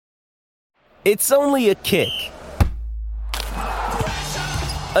It's only a kick,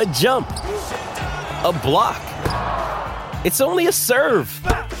 a jump, a block. It's only a serve.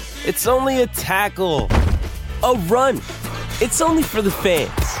 It's only a tackle, a run. It's only for the fans.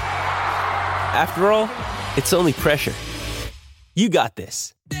 After all, it's only pressure. You got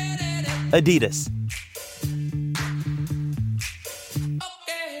this. Adidas.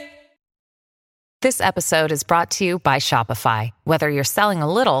 This episode is brought to you by Shopify. Whether you're selling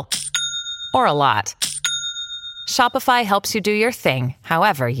a little or a lot, Shopify helps you do your thing,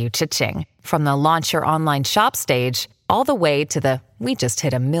 however you cha-ching. From the launch your online shop stage, all the way to the we just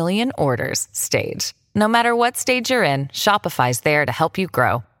hit 1 million orders stage. No matter what stage you're in, Shopify's there to help you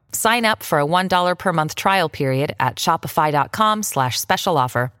grow. Sign up for a $1 per month trial period at shopify.com/special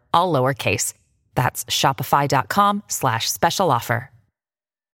offer, all lowercase. That's shopify.com/special offer.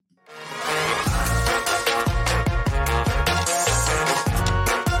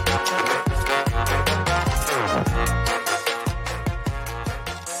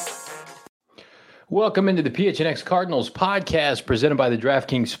 Welcome into the PHNX Cardinals podcast presented by the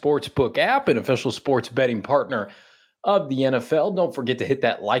DraftKings Sportsbook app, an official sports betting partner of the NFL. Don't forget to hit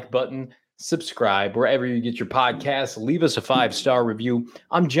that like button, subscribe wherever you get your podcasts, leave us a 5-star review.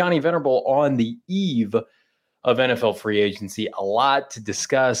 I'm Johnny Venerable on the eve of NFL free agency. A lot to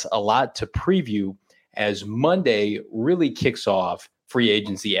discuss, a lot to preview as Monday really kicks off free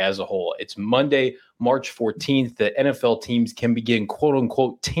agency as a whole. It's Monday, March 14th. The NFL teams can begin quote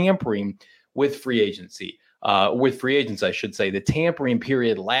unquote tampering with free agency, with free agents, I should say. The tampering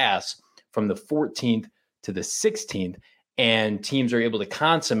period lasts from the 14th to the 16th, and teams are able to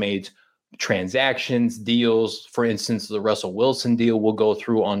consummate transactions, deals. For instance, the Russell Wilson deal will go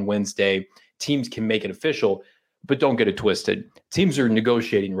through on Wednesday. Teams can make it official, but don't get it twisted. Teams are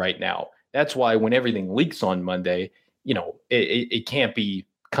negotiating right now. That's why when everything leaks on Monday, it can't be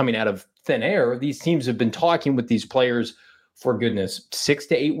coming out of thin air. These teams have been talking with these players for goodness, 6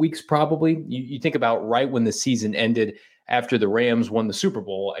 to 8 weeks, probably. You think about right when the season ended after the Rams won the Super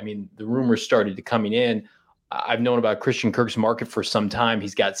Bowl. I mean, the rumors started to coming in. I've known about Christian Kirk's market for some time.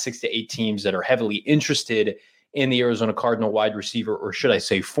 He's got 6 to 8 teams that are heavily interested in the Arizona Cardinal wide receiver, or should I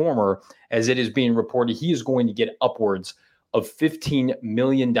say former, as it is being reported he is going to get upwards of $15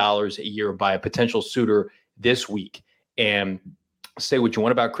 million a year by a potential suitor this week. And say what you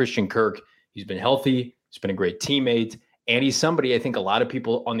want about Christian Kirk. He's been healthy. He's been a great teammate. And he's somebody I think a lot of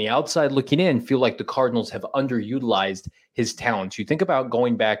people on the outside looking in feel like the Cardinals have underutilized his talents. You think about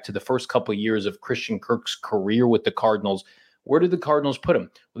going back to the first couple of years of Christian Kirk's career with the Cardinals. Where did the Cardinals put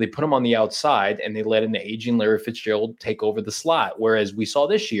him? Well, they put him on the outside, and they let in the aging Larry Fitzgerald take over the slot. Whereas we saw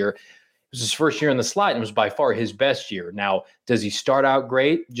this year, it was his first year in the slot, and it was by far his best year. Now, does he start out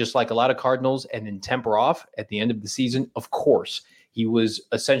great, just like a lot of Cardinals, and then temper off at the end of the season? Of course. He was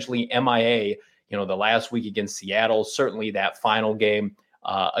essentially MIA the last week against Seattle, certainly that final game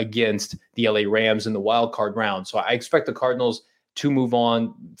against the LA Rams in the wild card round. So I expect the Cardinals to move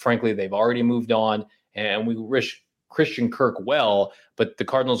on. Frankly, they've already moved on, and we wish Christian Kirk well, but the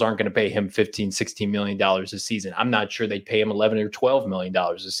Cardinals aren't going to pay him $15, $16 million a season. I'm not sure they'd pay him $11 or $12 million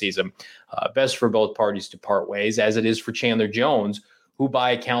a season. Best for both parties to part ways, as it is for Chandler Jones, who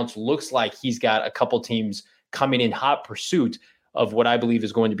by accounts looks like he's got a couple teams coming in hot pursuit of what I believe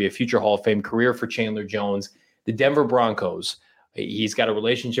is going to be a future Hall of Fame career for Chandler Jones. The Denver Broncos. He's got a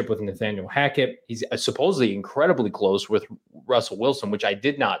relationship with Nathaniel Hackett. He's supposedly incredibly close with Russell Wilson, which I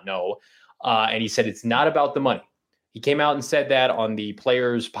did not know. And he said it's not about the money. He came out and said that on the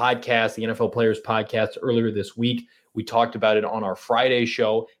Players podcast, the NFL Players podcast earlier this week. We talked about it on our Friday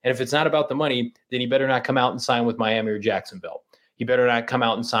show. And if it's not about the money, then he better not come out and sign with Miami or Jacksonville. He better not come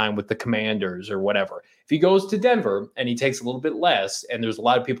out and sign with the Commanders or whatever. If he goes to Denver and he takes a little bit less, and there's a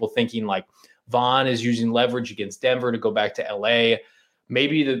lot of people thinking like Vaughn is using leverage against Denver to go back to LA,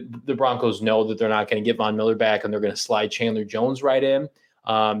 maybe the Broncos know that they're not going to get Von Miller back and they're going to slide Chandler Jones right in.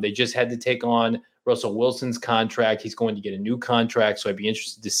 They just had to take on Russell Wilson's contract. He's going to get a new contract, so I'd be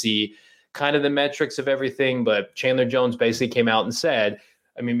interested to see kind of the metrics of everything. But Chandler Jones basically came out and said,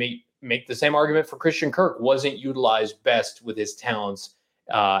 make the same argument for Christian Kirk, wasn't utilized best with his talents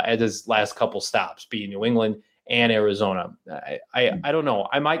at his last couple stops, being New England and Arizona. I don't know.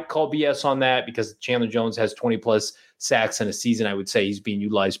 I might call BS on that because Chandler Jones has 20-plus sacks in a season. I would say he's being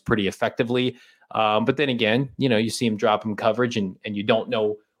utilized pretty effectively. But then again, you see him drop him coverage and you don't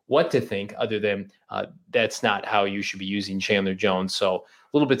know what to think other than that's not how you should be using Chandler Jones. So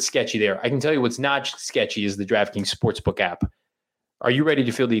a little bit sketchy there. I can tell you what's not sketchy is the DraftKings Sportsbook app. Are you ready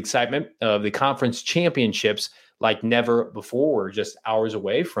to feel the excitement of the conference championships like never before. We're just hours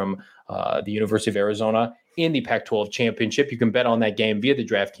away from the University of Arizona in the Pac-12 championship. You can bet on that game via the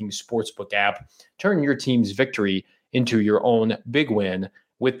DraftKings Sportsbook app. Turn your team's victory into your own big win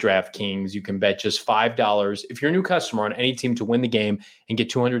with DraftKings. You can bet just $5 if you're a new customer on any team to win the game and get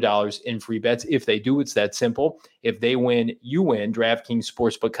 $200 in free bets. If they do, it's that simple. If they win, you win. DraftKings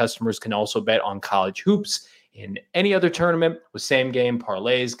Sportsbook customers can also bet on college hoops in any other tournament with same game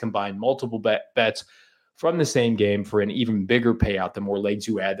parlays, combine multiple bets from the same game for an even bigger payout. The more legs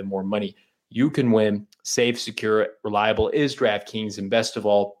you add, the more money you can win. Safe, secure, reliable is DraftKings. And best of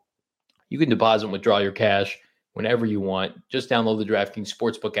all, you can deposit and withdraw your cash whenever you want. Just download the DraftKings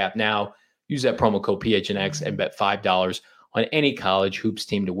Sportsbook app now. Use that promo code PHNX and bet $5 on any college hoops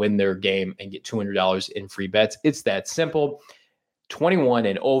team to win their game and get $200 in free bets. It's that simple. 21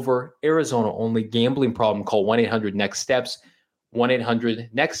 and over, Arizona only. Gambling problem, call 1-800-NEXT-STEPS.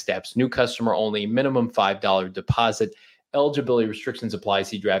 1-800-NEXT-STEPS. New customer only. Minimum $5 deposit. Eligibility restrictions apply.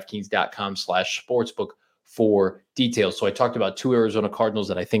 See DraftKings.com/sportsbook for details. So I talked about two Arizona Cardinals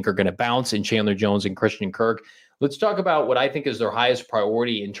that I think are going to bounce in Chandler Jones and Christian Kirk. Let's talk about what I think is their highest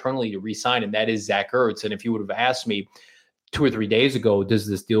priority internally to re-sign, and that is Zach Ertz. And if you would have asked me 2 or 3 days ago, does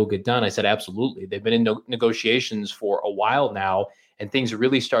this deal get done? I said, absolutely. They've been in negotiations for a while now, and things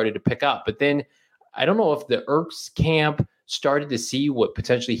really started to pick up. But then I don't know if the Ertz camp started to see what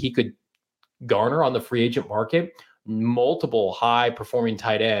potentially he could garner on the free agent market. Multiple high-performing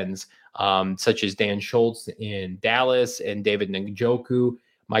tight ends, such as Dan Schultz in Dallas and David Njoku,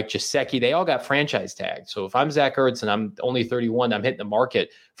 Mike Gesicki, they all got franchise tagged. So if I'm Zach Ertz and I'm only 31, I'm hitting the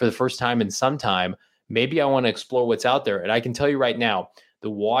market for the first time in some time, maybe I want to explore what's out there. And I can tell you right now, the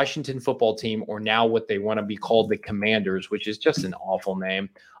Washington football team, or now what they want to be called the Commanders, which is just an awful name,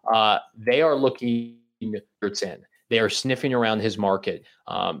 they are looking Ertz in. They are sniffing around his market.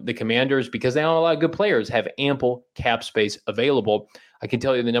 The Commanders, because they don't have a lot of good players, have ample cap space available. I can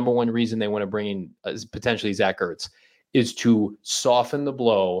tell you the number one reason they want to bring in potentially Zach Ertz is to soften the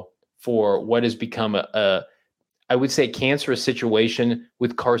blow for what has become I would say, cancerous situation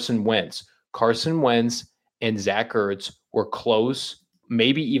with Carson Wentz. Carson Wentz and Zach Ertz were close,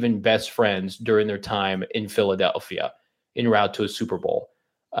 maybe even best friends during their time in Philadelphia en route to a Super Bowl.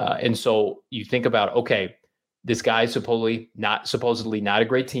 And so you think about, okay, this guy is supposedly not a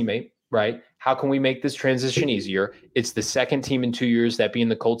great teammate, right? How can we make this transition easier? It's the second team in 2 years, that being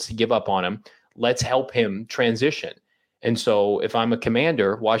the Colts, to give up on him. Let's help him transition. And so if I'm a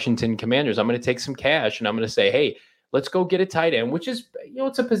commander, Washington Commanders, I'm going to take some cash and I'm going to say, hey, let's go get a tight end, which is,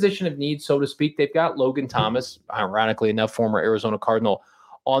 it's a position of need, so to speak. They've got Logan Thomas, ironically enough, former Arizona Cardinal,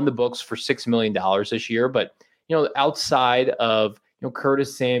 on the books for $6 million this year. But, outside of,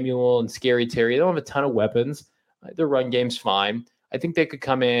 Curtis Samuel and Scary Terry, they don't have a ton of weapons. Their run game's fine. I think they could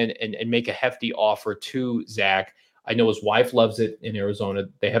come in and make a hefty offer to Zach. I know his wife loves it in Arizona.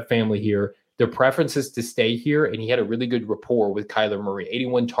 They have family here. Their preference is to stay here, and he had a really good rapport with Kyler Murray.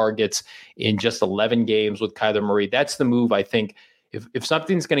 81 targets in just 11 games with Kyler Murray. That's the move, I think. If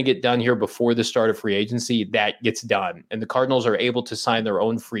something's going to get done here before the start of free agency, that gets done. And the Cardinals are able to sign their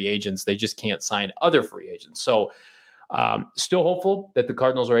own free agents. They just can't sign other free agents. So still hopeful that the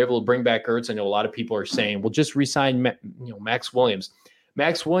Cardinals are able to bring back Ertz. I know a lot of people are saying, well, just re-sign Max Williams.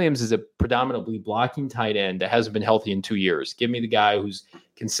 Max Williams is a predominantly blocking tight end that hasn't been healthy in 2 years. Give me the guy who's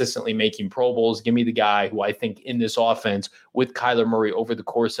consistently making Pro Bowls. Give me the guy who I think in this offense with Kyler Murray over the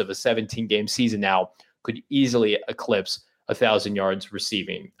course of a 17-game season now could easily eclipse 1,000 yards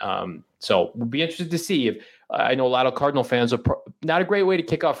receiving. So we'll be interested to see if I know a lot of Cardinal fans are not a great way to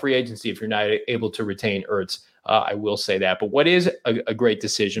kick off free agency if you're not able to retain Ertz. I will say that. But what is a great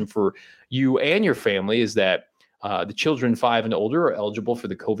decision for you and your family is that the children 5 and older are eligible for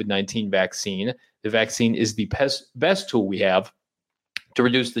the COVID-19 vaccine. The vaccine is the best tool we have to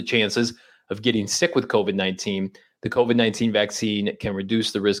reduce the chances of getting sick with COVID-19. The COVID-19 vaccine can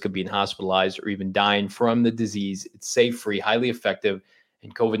reduce the risk of being hospitalized or even dying from the disease. It's safe, free, highly effective,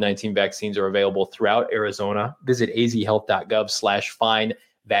 and COVID-19 vaccines are available throughout Arizona. Visit azhealth.gov/find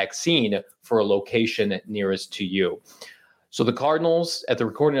vaccine for a location nearest to you. So the Cardinals, at the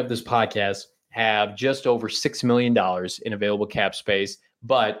recording of this podcast, have just over $6 million in available cap space,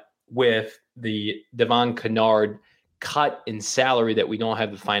 but with the Devon Kennard cut in salary that we don't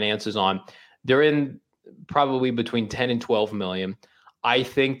have the finances on, they're in probably between 10 and 12 million. I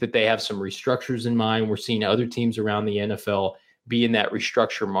think that they have some restructures in mind. We're seeing other teams around the NFL be in that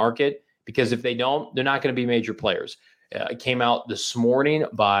restructure market, because if they don't, they're not going to be major players. It came out this morning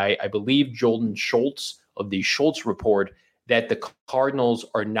by, I believe, Jordan Schultz of the Schultz Report that the Cardinals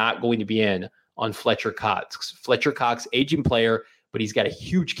are not going to be in on Fletcher Cox. Fletcher Cox, aging player, but he's got a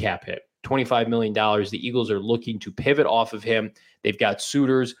huge cap hit. $25 million. The Eagles are looking to pivot off of him. They've got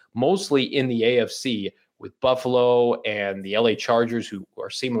suitors mostly in the AFC with Buffalo and the LA Chargers, who are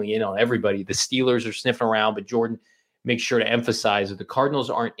seemingly in on everybody. The Steelers are sniffing around, but Jordan makes sure to emphasize that the Cardinals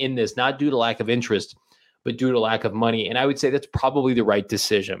aren't in this, not due to lack of interest, but due to lack of money. And I would say that's probably the right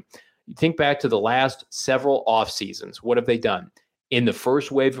decision. You think back to the last several off seasons. What have they done? In the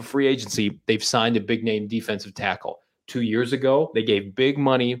first wave of free agency, they've signed a big-name defensive tackle. 2 years ago, they gave big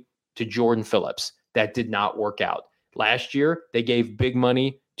money to Jordan Phillips. That did not work out. Last year, they gave big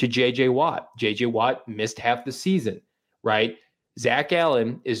money to J.J. Watt. J.J. Watt missed half the season, right? Zach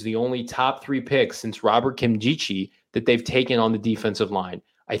Allen is the only top 3 pick since Robert Kimjichi that they've taken on the defensive line.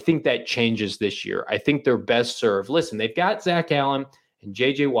 I think that changes this year. I think they're best served. Listen, they've got Zach Allen and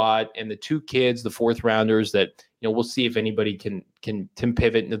J.J. Watt and the 2 kids, the 4th rounders that, we'll see if anybody can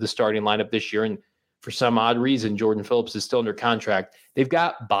pivot into the starting lineup this year. And for some odd reason, Jordan Phillips is still under contract. They've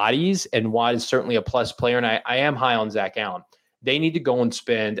got bodies, and Watt is certainly a plus player, and I am high on Zach Allen. They need to go and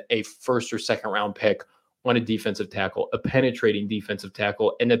spend a 1st or 2nd round pick on a defensive tackle, a penetrating defensive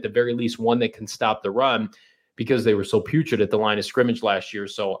tackle, and at the very least one that can stop the run because they were so putrid at the line of scrimmage last year.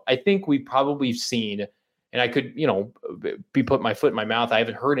 So I think we've probably seen, and I could, be putting my foot in my mouth, I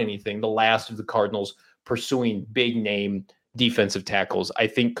haven't heard anything, the last of the Cardinals pursuing big name defensive tackles. I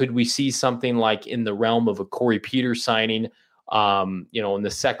think, could we see something like in the realm of a Corey Peters signing, in the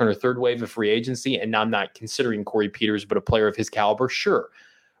 2nd or 3rd wave of free agency? And I'm not considering Corey Peters, but a player of his caliber, sure.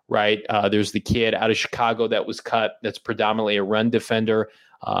 Right. There's the kid out of Chicago that was cut. That's predominantly a run defender.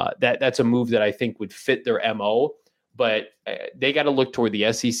 That's a move that I think would fit their MO, but they got to look toward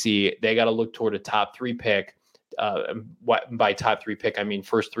the SEC. They got to look toward a top 3 pick. By top 3 pick, I mean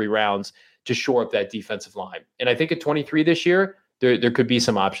first 3 rounds, to shore up that defensive line. And I think at 23 this year, there could be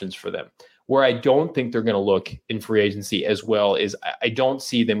some options for them. Where I don't think they're going to look in free agency as well is I don't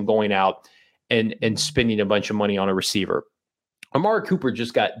see them going out and spending a bunch of money on a receiver. Amari Cooper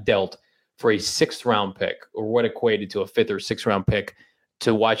just got dealt for a 6th round pick, or what equated to a 5th or 6th round pick,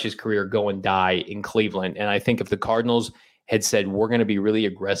 to watch his career go and die in Cleveland. And I think if the Cardinals had said, we're going to be really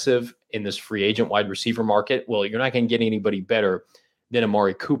aggressive in this free agent wide receiver market, well, you're not going to get anybody better than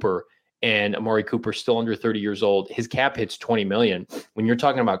Amari Cooper. And Amari Cooper still under 30 years old. His cap hits $20 million. When you're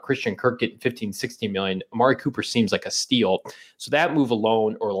talking about Christian Kirk getting $15-16 million, Amari Cooper seems like a steal. So that move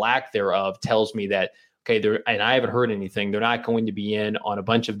alone, or lack thereof, tells me that, okay, and I haven't heard anything, they're not going to be in on a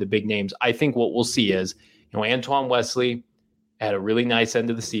bunch of the big names. I think what we'll see is, Antoine Wesley had a really nice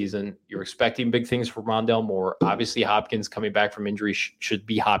end of the season. You're expecting big things from Rondale Moore. Obviously, Hopkins coming back from injury should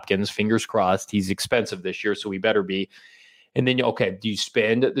be Hopkins. Fingers crossed. He's expensive this year, so he better be. And then, do you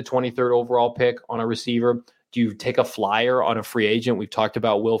spend the 23rd overall pick on a receiver? Do you take a flyer on a free agent? We've talked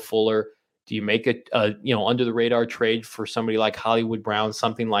about Will Fuller. Do you make a under the radar trade for somebody like Hollywood Brown,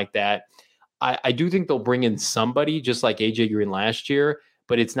 something like that? I do think they'll bring in somebody just like AJ Green last year,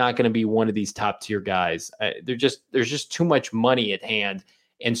 but it's not going to be one of these top tier guys. There's just too much money at hand.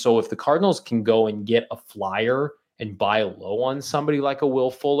 And so if the Cardinals can go and get a flyer and buy low on somebody like a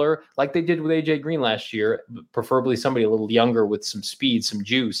Will Fuller, like they did with AJ Green last year, preferably somebody a little younger with some speed, some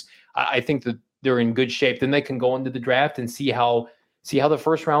juice, I think that they're in good shape. Then they can go into the draft and see how the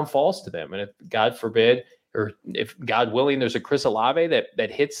first round falls to them. And if God forbid, or if God willing, there's a Chris Olave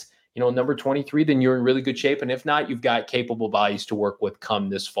that hits, number 23, then you're in really good shape. And if not, you've got capable bodies to work with come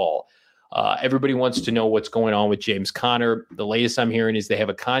this fall. Everybody wants to know what's going on with James Conner. The latest I'm hearing is they have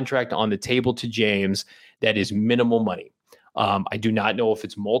a contract on the table to James that is minimal money. I do not know if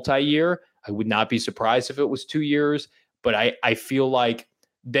it's multi-year. I would not be surprised if it was 2 years, but I feel like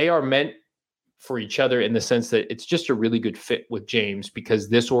they are meant for each other in the sense that it's just a really good fit with James, because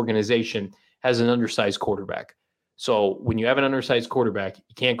this organization has an undersized quarterback. So when you have an undersized quarterback,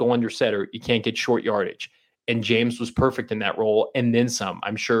 you can't go under center, you can't get short yardage. And James was perfect in that role, and then some.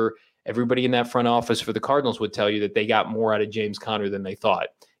 I'm sure everybody in that front office for the Cardinals would tell you that they got more out of James Conner than they thought,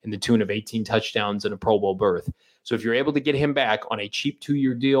 in the tune of 18 touchdowns and a Pro Bowl berth. So if you're able to get him back on a cheap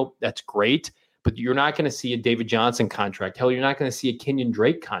 2-year deal, that's great. But you're not going to see a David Johnson contract. Hell, you're not going to see a Kenyon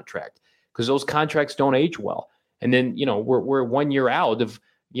Drake contract, because those contracts don't age well. And then, we're 1 year out of,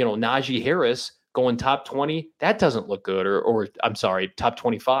 Najee Harris going top 20. That doesn't look good, or I'm sorry, top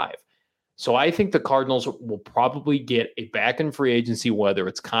 25. So I think the Cardinals will probably get a back in free agency, whether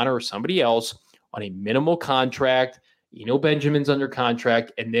it's Connor or somebody else, on a minimal contract. Benjamin's under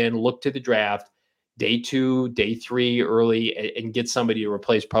contract, and then look to the draft day 2, day 3 early, and get somebody to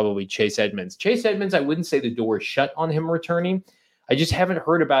replace probably Chase Edmonds. Chase Edmonds, I wouldn't say the door is shut on him returning. I just haven't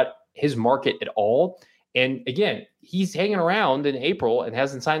heard about his market at all. And again, he's hanging around in April and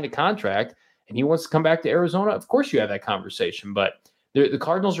hasn't signed a contract, and he wants to come back to Arizona. Of course you have that conversation, but The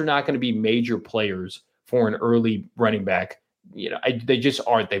Cardinals are not going to be major players for an early running back. They just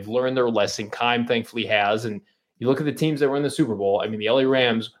aren't. They've learned their lesson. Keim thankfully has. And you look at the teams that were in the Super Bowl. I mean, the LA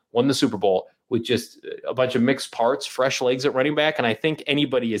Rams won the Super Bowl with just a bunch of mixed parts, fresh legs at running back. And I think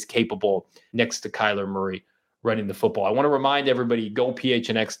anybody is capable next to Kyler Murray running the football. I want to remind everybody,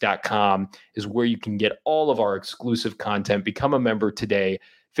 gophnx.com is where you can get all of our exclusive content. Become a member today,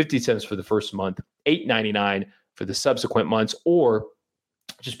 50 cents for the first month, $8.99 for the subsequent months, or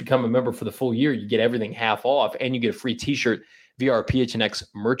just become a member for the full year. You get everything half off, and you get a free t-shirt via our PHNX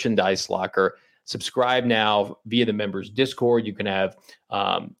merchandise locker. Subscribe now via the members Discord. You can have,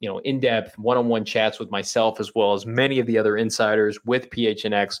 in-depth one-on-one chats with myself, as well as many of the other insiders with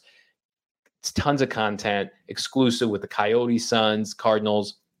PHNX. It's tons of content exclusive with the Coyotes, Suns,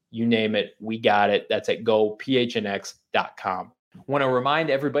 Cardinals, you name it. We got it. That's at gophnx.com. Want to remind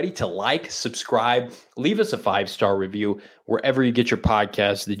everybody to like, subscribe, leave us a 5-star review wherever you get your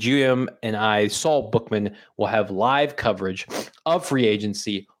podcasts. The GM and I, Saul Bookman, will have live coverage of free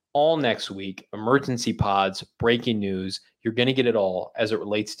agency all next week. Emergency pods, breaking news. You're going to get it all as it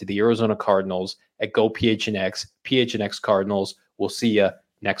relates to the Arizona Cardinals at GoPHNX, PHNX Cardinals. We'll see you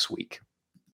next week.